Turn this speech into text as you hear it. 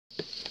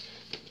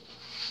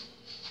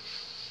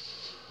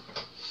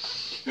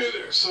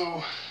there.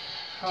 So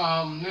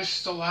this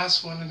is the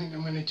last one I think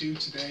I'm going to do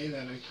today.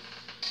 That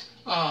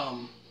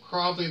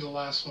probably the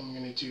last one I'm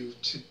going to do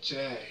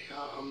today.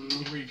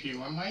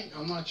 Review.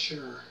 I'm not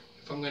sure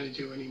if I'm going to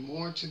do any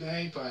more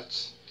today,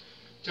 but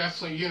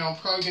definitely,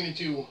 probably going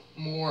to do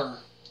more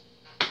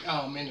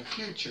in the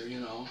future,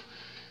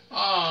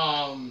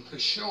 for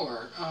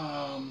sure.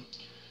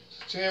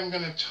 Today I'm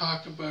going to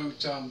talk about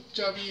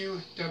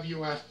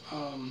WWF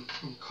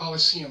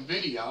Coliseum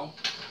video.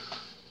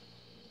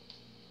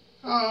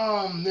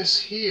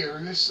 This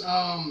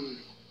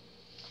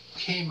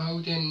came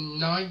out in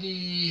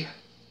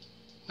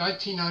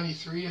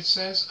 1993, it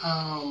says.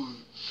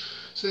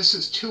 So this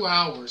is 2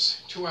 hours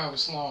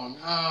long.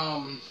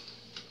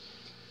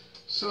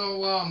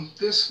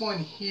 This one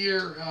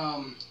here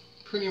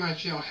pretty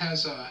much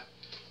has a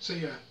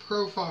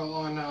profile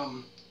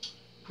on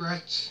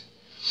Bret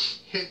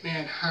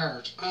Hitman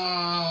Hart.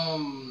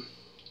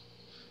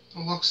 It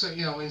looks at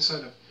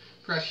inside of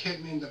Bret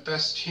Hitman, the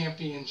best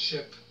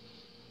championship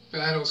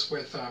battles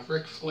with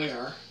Ric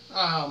Flair,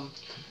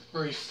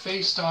 where he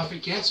faced off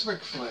against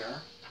Ric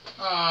Flair.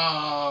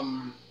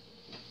 And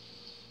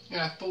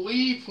I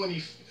believe when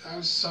that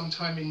was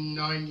sometime in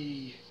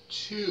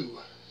 92.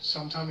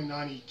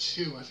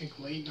 I think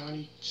late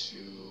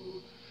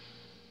 92.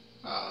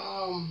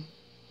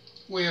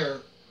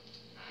 Where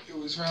it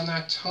was around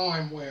that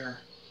time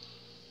where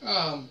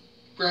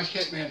Bret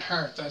Hitman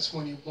Hart, that's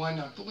when he won.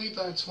 I believe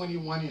that's when he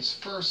won his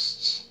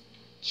first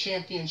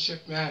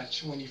championship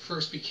match, when he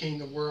first became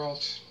the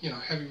world,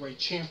 heavyweight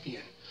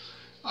champion.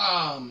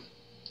 When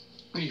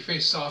he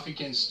faced off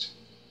against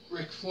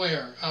Ric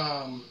Flair.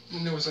 And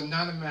there was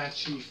another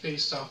match he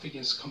faced off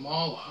against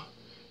Kamala,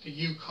 the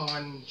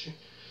Yukon.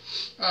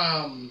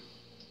 And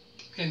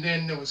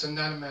then there was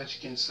another match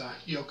against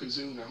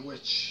Yokozuna,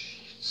 which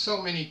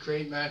so many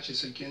great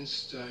matches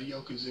against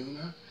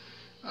Yokozuna.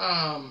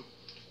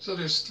 So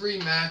there's 3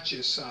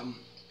 matches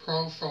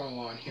profile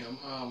on him.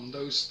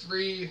 Those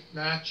 3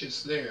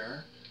 matches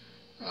there,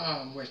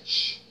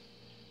 which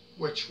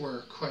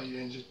were quite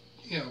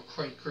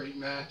great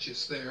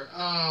matches there.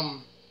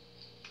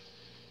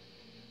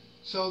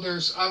 So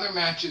there's other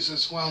matches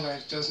as well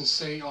that it doesn't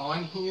say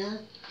on here,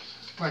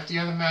 but the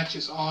other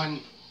matches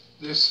on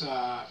this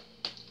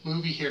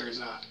movie here is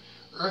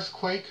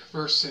Earthquake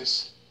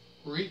versus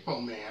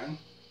Repo Man,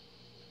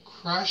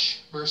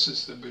 Crush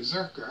versus the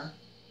Berserker,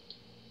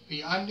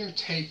 The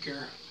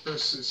Undertaker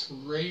versus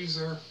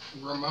Razor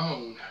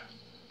Ramon.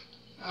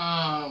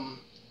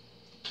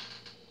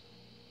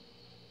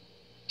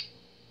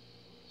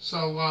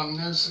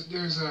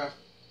 There's a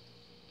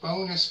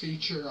bonus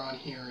feature on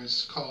here.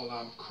 It's called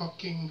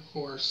Cooking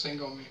for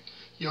Single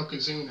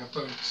Yokozuna,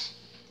 but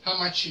how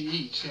much you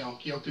eat,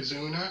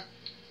 Yokozuna,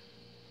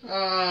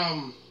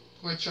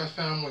 which I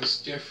found was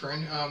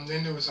different.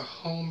 Then there was a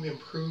home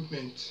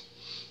improvement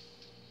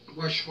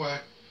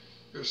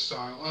Bushwhacker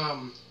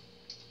style,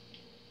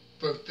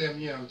 both them,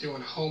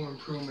 doing home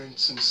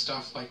improvements and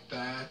stuff like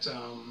that,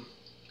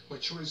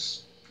 which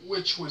was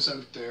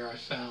out there, I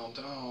found,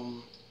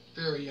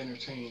 very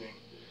entertaining.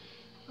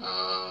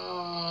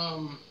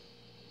 But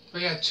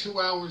yeah, 2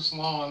 hours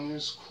long.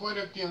 There's quite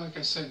a, like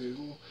I said, there's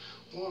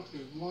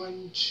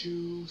 1,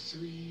 2,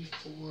 3,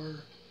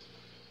 4.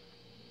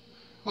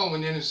 Oh,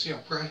 and then there's,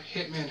 Bret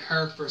Hitman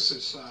Hart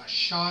versus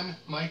Shawn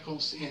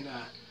Michaels in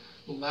a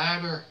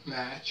ladder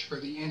match for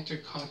the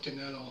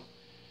Intercontinental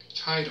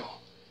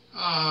title.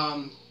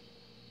 So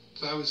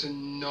that was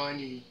in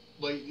late,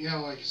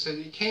 like I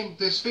said,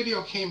 this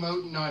video came out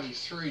in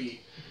 93.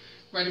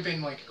 Might have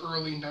been like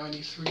early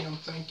 93, I'm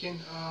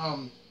thinking.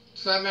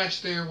 So that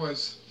match there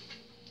was,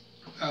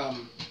 I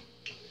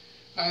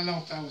don't know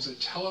if that was a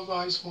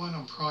televised one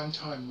on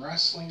Primetime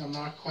Wrestling, I'm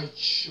not quite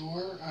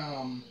sure.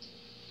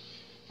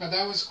 But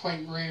that was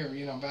quite rare,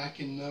 back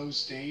in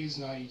those days,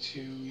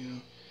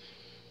 92,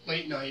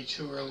 late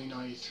 92, early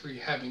 93,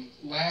 having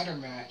ladder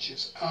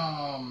matches.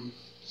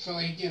 So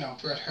they,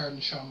 Bret Hart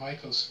and Shawn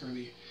Michaels for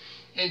the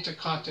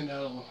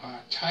Intercontinental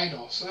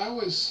title. So that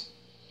was,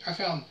 I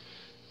found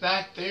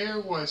that there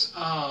was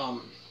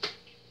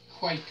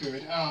quite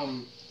good.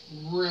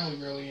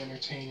 Really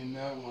entertaining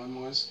that one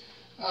was.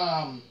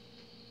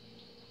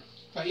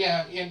 But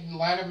yeah, in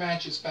ladder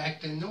matches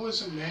back then, there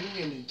wasn't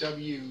many in the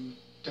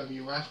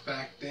WWF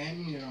back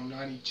then,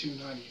 92,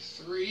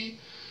 93.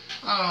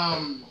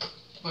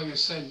 Like I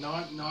said,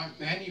 not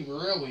many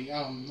really.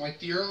 Like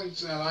the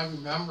earliest that I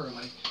remember,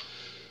 like,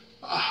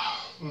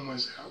 when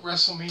was it?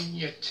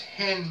 WrestleMania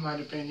 10 might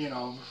have been,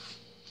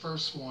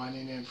 first one,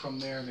 and then from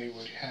there they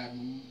would have,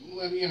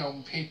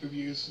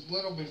 pay-per-views a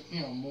little bit,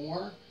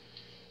 more.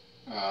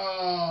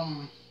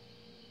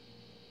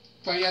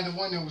 But yeah, the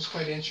one that was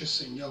quite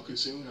interesting,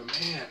 Yokozuna,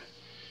 man,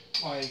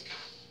 like,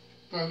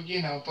 about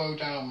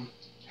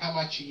how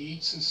much he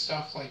eats and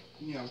stuff, like,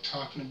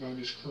 talking about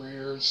his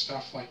career and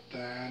stuff like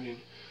that, and,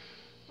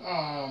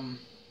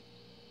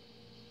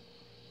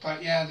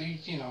 but yeah,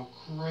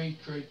 great,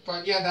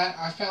 but yeah,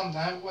 I found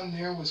that one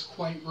there was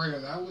quite rare.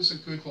 That was a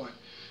good one.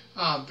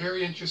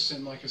 Very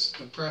interesting, like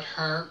the Bret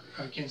Hart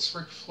against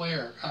Ric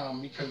Flair,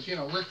 because,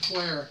 Ric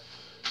Flair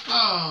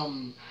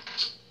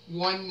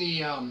won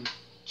the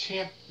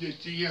the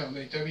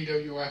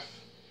WWF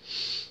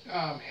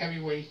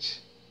heavyweight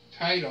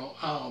title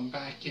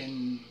back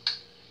in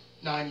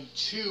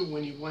 '92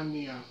 when he won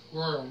the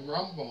Royal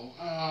Rumble.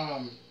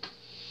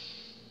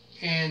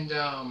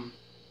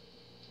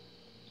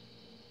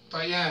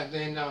 But yeah,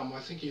 then I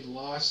think he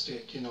lost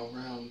it,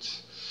 around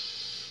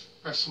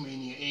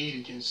WrestleMania 8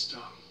 against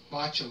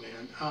Macho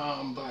Man.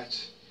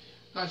 But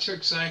not sure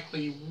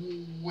exactly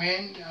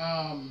when.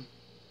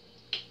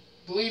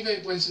 Believe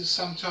it was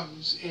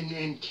sometimes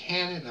in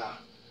Canada,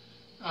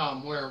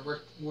 where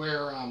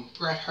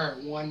Bret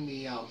Hart won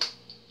the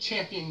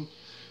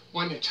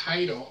won the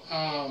title,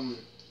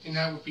 and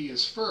that would be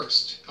his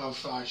first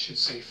of, I should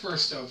say,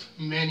 first of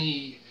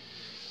many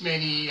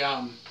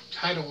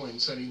title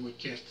wins that he would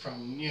get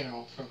from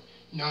from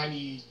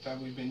 90, that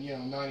would have been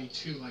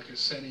 92, like I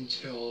said,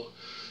 until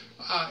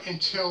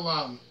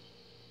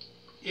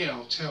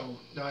till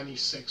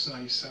 96,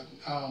 97,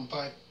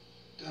 but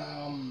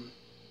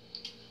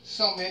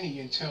so many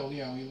until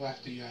he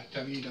left the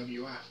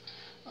WWF.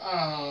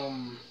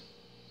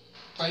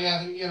 But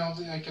yeah,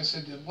 like I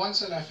said, the ones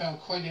that I found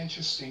quite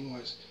interesting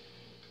was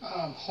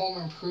Home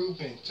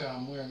Improvement,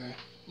 where the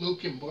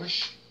Luke and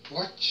Butch,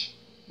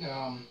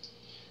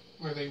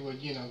 where they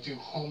would do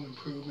home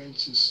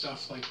improvements and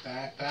stuff like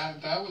that.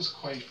 That was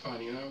quite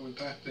funny. With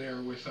that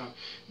there with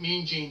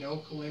Mean Gene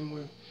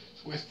Okerlund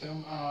with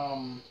them,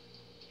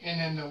 and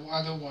then the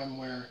other one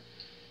where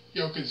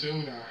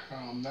Yokozuna,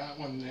 that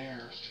one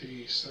there,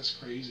 jeez, that's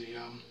crazy.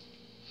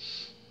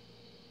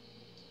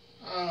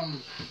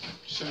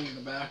 Show you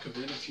the back of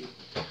it if you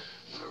want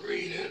to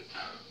read it.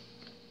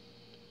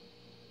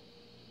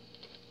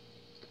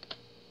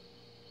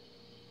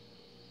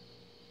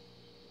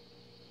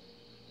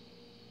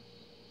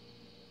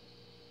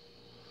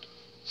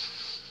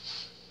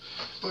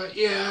 But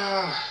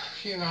yeah,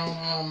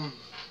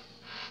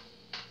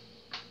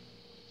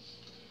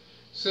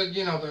 so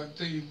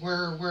the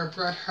where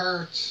Bret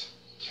Hart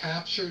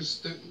captures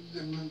the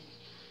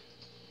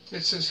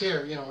it says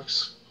here,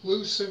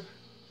 exclusive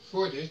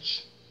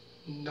footage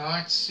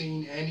not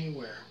seen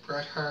anywhere.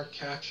 Bret Hart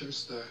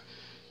captures the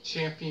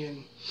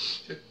champion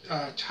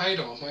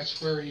title. That's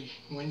where he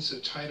wins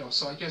the title.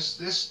 So I guess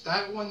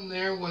that one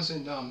there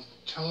wasn't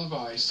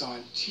televised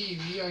on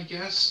TV, I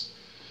guess.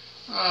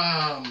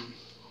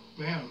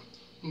 Man,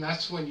 and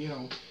that's when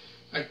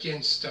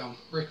against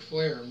Ric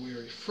Flair,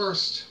 where he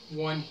first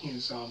won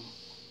his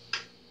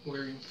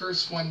where he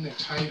first won the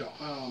title.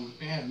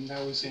 Man,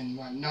 that was in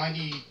what,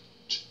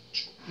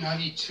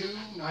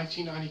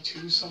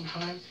 1992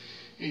 sometime.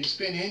 And he's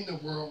been in the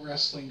World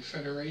Wrestling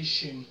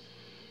Federation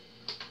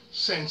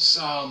since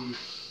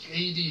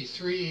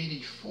 83,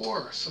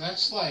 84. So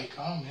that's like,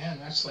 oh man,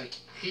 that's like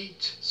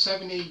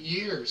 7, 8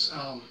 years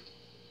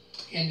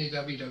in the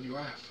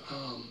WWF.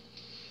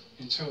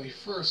 Until he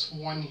first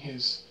won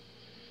his,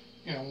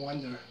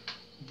 won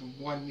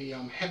the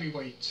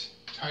heavyweight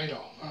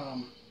title.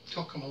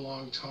 Took him a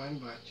long time,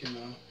 but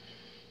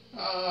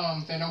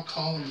they don't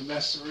call him the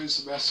best there is,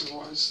 the best there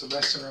was, the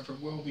best there ever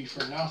will be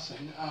for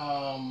nothing.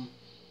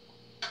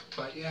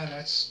 But yeah,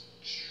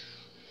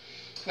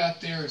 that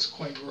there is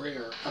quite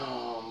rare.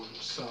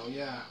 So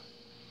yeah,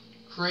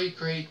 great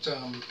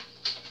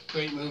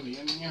movie.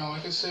 And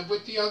like I said,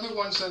 with the other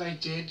ones that I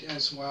did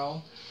as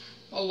well,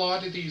 a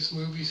lot of these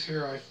movies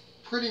here I've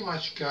pretty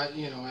much got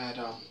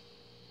at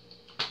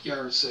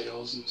yard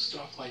sales and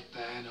stuff like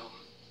that.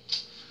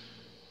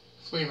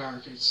 Flea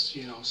markets,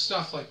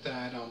 stuff like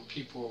that.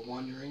 People are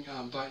wondering,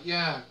 but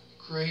yeah,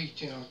 great.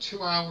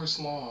 2 hours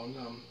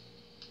long.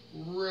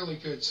 Really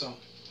good. So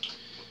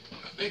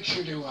make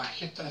sure to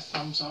hit that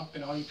thumbs up,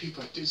 and all you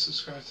people that did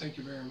subscribe, thank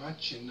you very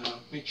much. And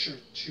make sure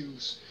to,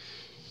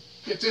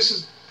 if this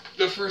is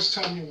the first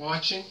time you're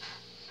watching,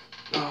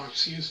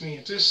 excuse me,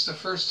 if this is the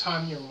first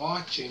time you're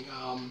watching,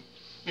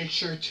 make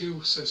sure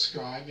to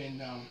subscribe,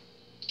 and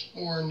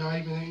or not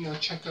even,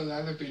 check out the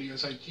other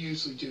videos I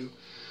usually do.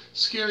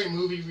 Scary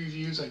movie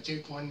reviews, I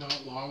did one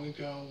not long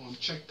ago.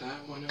 Check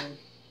that one out.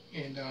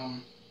 And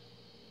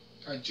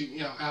I do,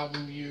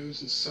 album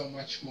reviews and so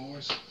much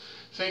more. So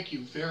thank you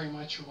very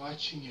much for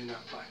watching, and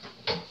bye.